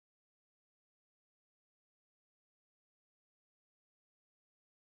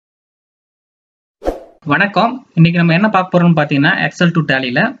வணக்கம். இன்னைக்கு நம்ம என்ன பார்க்க போறோம்னு பார்த்தீங்கன்னா XL to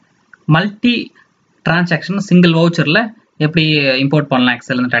டேலியில் multi transaction single வவுச்சரில் எப்படி இம்போர்ட் பண்ணலாம்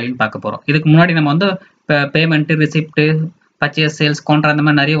எக்ஸல் டேலின்னு பார்க்க போகிறோம். இதுக்கு முன்னாடி நம்ம வந்து payment, receipt, purchase, sales, contra அந்த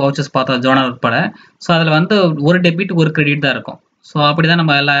மாதிரி நிறைய வவுச்சர்ஸ் பார்த்தோம் ஜோனல் உட்பட. ஸோ அதில் வந்து ஒரு டெபிட் ஒரு கிரெடிட் தான் இருக்கும். ஸோ அப்படி தான்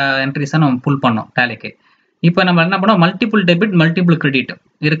நம்ம எல்லா என்ட்ரிஸாக நம்ம புல் பண்ணோம் டேலிக்கு. இப்போ நம்ம என்ன பண்ணோம், மல்டிபிள் டெபிட் மல்டிபிள் கிரெடிட்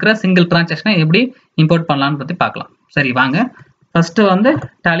இருக்கிற சிங்கிள் டிரான்சாக்ஷனை எப்படி இம்போர்ட் பண்ணலான்னு பற்றி பார்க்கலாம். சரி வாங்க, ஃபஸ்ட்டு வந்து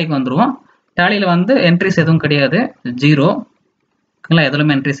டேலிக்கு வந்துடுவோம். டேலியில் வந்து என்ட்ரிஸ் எதுவும் கிடையாது, ஜீரோ. ஓகேங்களா,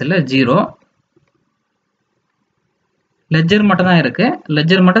 எதுலையுமே என்ட்ரிஸ் இல்லை, ஜீரோ. லெஜர் மட்டும் தான் இருக்குது.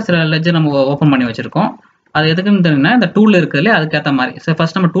 லெஜர் மட்டும் சில லெஜர் நம்ம ஓப்பன் பண்ணி வச்சுருக்கோம். அது எதுக்குன்னு தெரியுன்னா இந்த டூல் இருக்குதுல்ல, அதுக்கேற்ற மாதிரி. ஸோ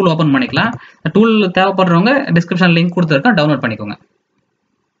ஃபஸ்ட் நம்ம டூல் ஓப்பன் பண்ணிக்கலாம். இந்த டூல் தேவைப்படுறவங்க டிஸ்கிரிப்ஷன் லிங்க் கொடுத்துருக்கோம், டவுன்லோட் பண்ணிக்கோங்க.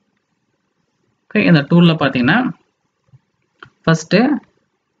 ஓகே, இந்த டூலில் பார்த்தீங்கன்னா ஃபஸ்ட்டு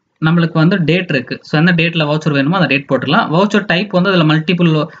நம்மளுக்கு வந்து டேட் இருக்குது. ஸோ எந்த டேட்டில் வவுச்சர் வேணுமோ அந்த டேட் போட்டுக்கலாம். வவுச்சர் டைப் வந்து அதில் மல்டிபிள்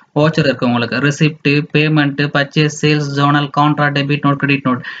வவுச்சர் இருக்குது உங்களுக்கு. Receipt, payment, purchase, sales, zonal, contra, debit note, credit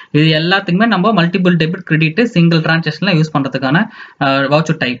note, இது எல்லாத்துக்குமே நம்ம multiple debit credit single டிரான்சாக்ஷனில் use பண்ணுறதுக்கான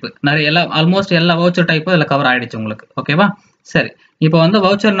வவுச்சர் டைப்பு நிறைய ஆல்மோஸ்ட் எல்லா வவுச்சர் டைப்பும் இதில் கவர் ஆகிடுச்சு உங்களுக்கு. ஓகேவா, சரி. இப்போ வந்து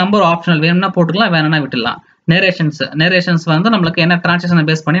வவுச்சர் நம்பர் ஆப்ஷனல், வேணும்னா போட்டுக்கலாம், வேணும்னா விட்டுடலாம். நேரேஷன்ஸ் வந்து நம்மளுக்கு என்ன டிரான்சாக்ஷனை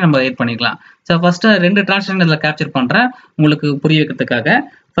பேஸ் பண்ணி நம்ம எடிட் பண்ணிக்கலாம். ஸோ ஃபஸ்ட்டு 2 டிரான்சாக்ஷன் இதில் கேப்சர் பண்ணுறேன் உங்களுக்கு புரிய வைக்கிறதுக்காக.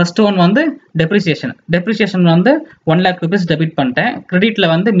 ஃபர்ஸ்ட் ஒன் வந்து டெப்ரிசியேஷன் வந்து 1 lakh rupees டெபிட் பண்ணிட்டேன். கிரெடிட்ல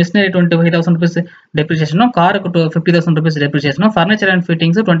வந்து மிஷினரி 25,000 rupees டெப்ரிசியேஷனும், காருக்கு 50,000 rupees டெப்ரிசியேஷனும், furniture and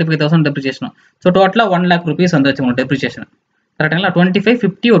fittings 25,000 டெப்ரிசியேஷனும். So டோட்டலாக 1 lakh rupees வந்துருச்சு உங்களுக்கு டெப்ரிசியேஷன். கரெக்டுங்களா, 25,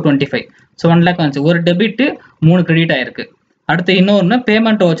 50 ஒரு 25. ஸோ 1 lakh வந்துச்சு. ஒரு டெபிட் 3 கிரெடிட் ஆயிருக்கு. அடுத்து இன்னொன்று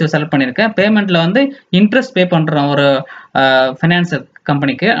பேமெண்ட் வச்சு செலக்ட் பண்ணியிருக்கேன். பேமெண்ட்டில் வந்து இன்ட்ரெஸ்ட் பே பண்ணுறோம் ஒரு ஃபைனான்ஸ்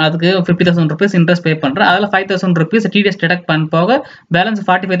கம்பெனிக்கு. அதுக்கு 50,000 rupees இன்ட்ரெஸ்ட் பே பண்ணுறேன். அதில் 5,000 rupees டிடிஎஸ் டிடக்ட் பண்ண போக பேலன்ஸ்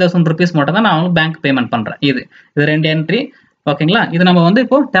 45,000 rupees மட்டும் தான் நான் அவங்க பேங்க் பேமெண்ட் பண்ணுறேன். இது 2 என்ட்ரி. ஓகேங்களா, இது நம்ம வந்து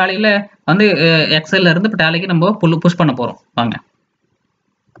இப்போ டேலியில் வந்து எக்ஸல்ல இருந்து இப்போ டேலிக்கு நம்ம புஷ் பண்ண போகிறோம். வாங்க.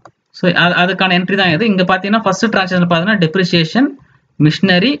 ஸோ அதுக்கான என்ட்ரி தான் இது. இங்கே பார்த்தீங்கன்னா ஃபர்ஸ்ட் டிரான்சாக்ஷன் பார்த்தீங்கன்னா depreciation,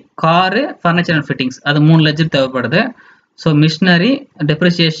 machinery, car, furniture and fittings, அது 3 லெஜர் தேவைப்படுது. So machinery,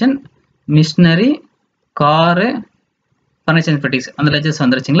 depreciation, machinery, car, furniture and fittings அந்த லெஜர்ஸ்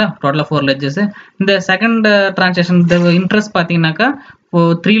வந்துருச்சுங்களா. டோட்டலாக 4 லெஜர்ஸ். இந்த செகண்ட் டிரான்சாக்ஷன் இன்ட்ரெஸ்ட் பார்த்தீங்கன்னாக்கா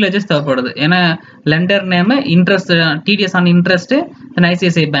 3 லெஜர்ஸ் தேவைப்படுது. ஏன்னா lender name, interest, TDS on interest,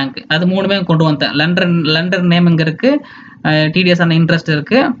 ICICI bank, அது 3மே கொண்டு வந்தேன். லெண்டர் நேம் இங்கே இருக்குது, டிடிஎஸ் ஆன் இன்ட்ரெஸ்ட்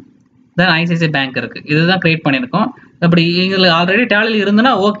இருக்குது, தென் ஐசிஐசிஐ பேங்க் இருக்குது. இதுதான் கிரியேட் பண்ணியிருக்கோம். அப்படி எங்களுக்கு ஆல்ரெடி டேலியில்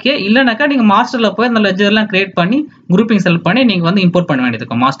இருந்துன்னா ஓகே, இல்லைனாக்கா நீங்கள் மாஸ்டரில் போய் அந்த லெஜர்லாம் கிரியேட் பண்ணி குரூப்பிங் செலக்ட் பண்ணி நீங்கள் வந்து இம்போர்ட் பண்ண வேண்டியது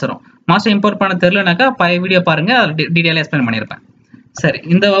இருக்கும். மாஸ்டர் இம்போர்ட் பண்ண தெரியலனாக்கா வீடியோ பாருங்கள், அதில் டீட்டெயிலாக எக்ஸ்பிளைன் பண்ணியிருப்பேன். சரி,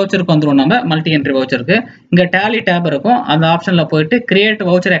 இந்த வவுச்சருக்கு வந்துடும். நம்ம மல்டி என்ட்ரி வவுச்சருக்கு இங்கே டேலி டேப் இருக்கும். அந்த ஆப்ஷனில் போயிட்டு கிரியேட்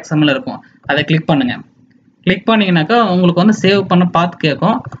வவுச்சர் எக்ஸ்எம்எல் இருக்கும், அதை கிளிக் பண்ணுங்கள். கிளிக் பண்ணிங்கனாக்கா உங்களுக்கு வந்து சேவ் பண்ண பார்த்து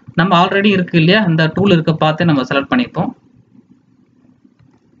கேட்கும். நம்ம ஆல்ரெடி இருக்குது இல்லையா, இந்த டூல் இருக்க பார்த்து நம்ம செலக்ட் பண்ணிப்போம்.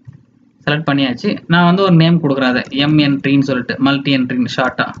 செலக்ட் பண்ணியாச்சு. நான் வந்து ஒரு நேம் கொடுக்குறேன், அதை எம் என்ட்ரின்னு சொல்லிட்டு, மல்டி என்ட்ரின்னு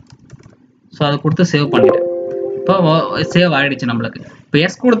ஷார்ட்டாக. ஸோ அதை கொடுத்து சேவ் பண்ணிவிட்டேன். இப்போ சேவ் ஆகிடுச்சு நம்மளுக்கு. இப்போ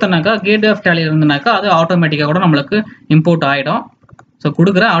எஸ் கொடுத்தனாக்கா கேட் ஆஃப் டேலி இருந்தனாக்கா அது ஆட்டோமேட்டிக்காக கூட நம்மளுக்கு இம்போர்ட் ஆகிடும். ஸோ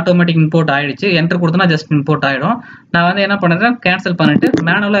கொடுக்குறேன், ஆட்டோமேட்டிக் இம்போர்ட் ஆகிடுச்சு. என்ட்ரு கொடுத்தனா ஜஸ்ட் இம்போர்ட் ஆகிடும். நான் வந்து என்ன பண்ணுறேன், கேன்சல் பண்ணிவிட்டு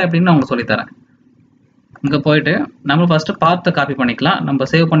மேனுவலாக எப்படின்னு உங்களுக்கு சொல்லித்தரேன். இங்கே போயிட்டு நம்ம ஃபஸ்ட்டு பார்த்து காப்பி பண்ணிக்கலாம். நம்ம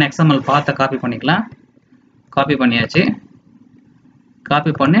சேவ் பண்ண எக்ஸ்எம்எல் பார்த்து காப்பி பண்ணிக்கலாம். காப்பி பண்ணியாச்சு.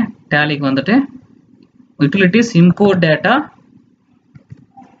 காப்பி பண்ணி டேலிக்கு வந்துட்டு யூட்டிலிட்டிஸ், இம்போர்ட் டேட்டா,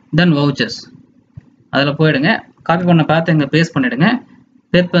 தென் வவுச்சர்ஸ், அதில் போயிடுங்க. காப்பி பண்ண பார்த்து இங்கே பேஸ்ட் பண்ணிவிடுங்க.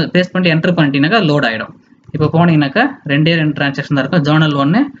 பேஸ்ட் பண்ணிட்டு என்ட்ரு பண்ணிட்டீங்கன்னாக்கா லோட் ஆகிடும். இப்போ போனீங்கன்னாக்கா 2 டிரான்சாக்ஷன் தான் இருக்கும். Zonal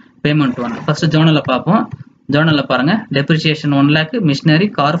 1, payment 1. ஃபஸ்ட்டு ஜோனலில் பார்ப்போம். ஜோனலில் பாருங்கள், depreciation 1 lakh, machinery,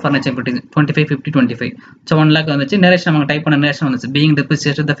 car, furniture, 25, 50, 25. So 1 lakh வந்துச்சு. நேரேஷன் நம்ம டைப் பண்ண நேரேஷன் வந்துச்சு. பீயிங்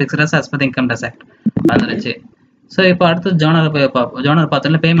டெப்ரிசியேஷன் த fixed as per income tax act வந்துருச்சு. ஸோ இப்போ அடுத்து ஜோனலில் போய் பார்ப்போம். ஜோனல்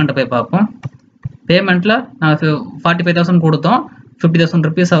பார்த்தோம்ல பேமெண்ட்டை போய் பார்ப்போம். பேமெண்ட்டில் நாங்கள் 45,000 கொடுத்தோம். 50,000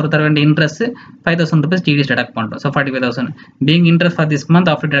 rupees அவர் தர வேண்டிய இன்ட்ரெஸ்ட், 5,000 rupees டிடிஎஸ் டிடக்ட் பண்ணுறோம். So 45,000 being interest for this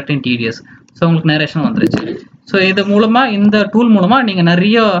month after deducting TDS. So உங்களுக்கு நேரேஷன் வந்துருச்சு. ஸோ இது மூலமாக, இந்த டூல் மூலமாக நீங்கள்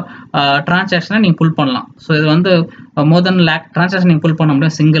நிறைய டிரான்சாக்ஷனை நீங்கள் புல் பண்ணலாம். ஸோ இது வந்து மோர் தென் lakh டிரான்சாக்ஷன் நீங்கள் புல் பண்ண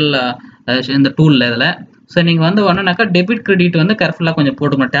முடியும் சிங்கிள் இந்த டூலில். இதில் ஸோ நீங்கள் வந்து ஒன்றுனாக்கா டெபிட் கிரெடிட் வந்து கேர்ஃபுல்லாக கொஞ்சம்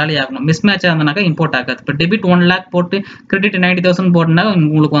போட்டுக்கணும், டேலி ஆகணும். மிஸ் மேட்ச் ஆகுதுனாக்கா இம்போர்ட் ஆகாது. இப்போ டெபிட் 1 lakh போட்டு கிரெடிட் 90,000 போட்டுனா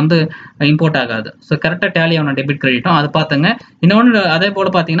உங்களுக்கு வந்து இம்போர்ட் ஆகாது. ஸோ கரெக்டாக டேலி ஆகணும் டெபிட் கிரெடிட்டும், அது பார்த்துங்க. இன்னொன்று அதே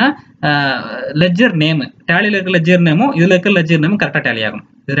போல் பார்த்தீங்கன்னா லெஜர் நேமு, டேலியில் இருக்கிற லெஜர் நேமும் இதில் இருக்கிற லெஜர் நேமும் கரெக்டாக டேலி ஆகணும்.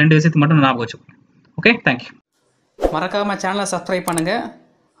 இது 2 விஷயத்துக்கு மட்டும் ஞாபகம் வச்சுக்கோங்க. Okay, thank you. மறக்காமல் சேனலை சப்ஸ்கிரைப் பண்ணுங்கள்.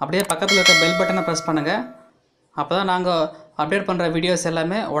 அப்படியே பக்கத்தில் இருக்க பெல் பட்டனை ப்ரெஸ் பண்ணுங்கள். அப்போ தான் நாங்கள் அப்டேட் பண்ணுற வீடியோஸ்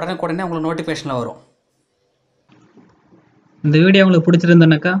எல்லாமே உடனே உங்களுக்கு நோட்டிஃபிகேஷனில் வரும். இந்த வீடியோ உங்களுக்கு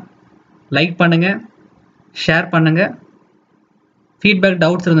பிடிச்சிருந்தனாக்கா லைக் பண்ணுங்கள், ஷேர் பண்ணுங்கள். ஃபீட்பேக்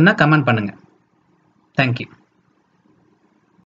டவுட்ஸ் இருந்ததுன்னா கமெண்ட் பண்ணுங்கள். தேங்க்யூ.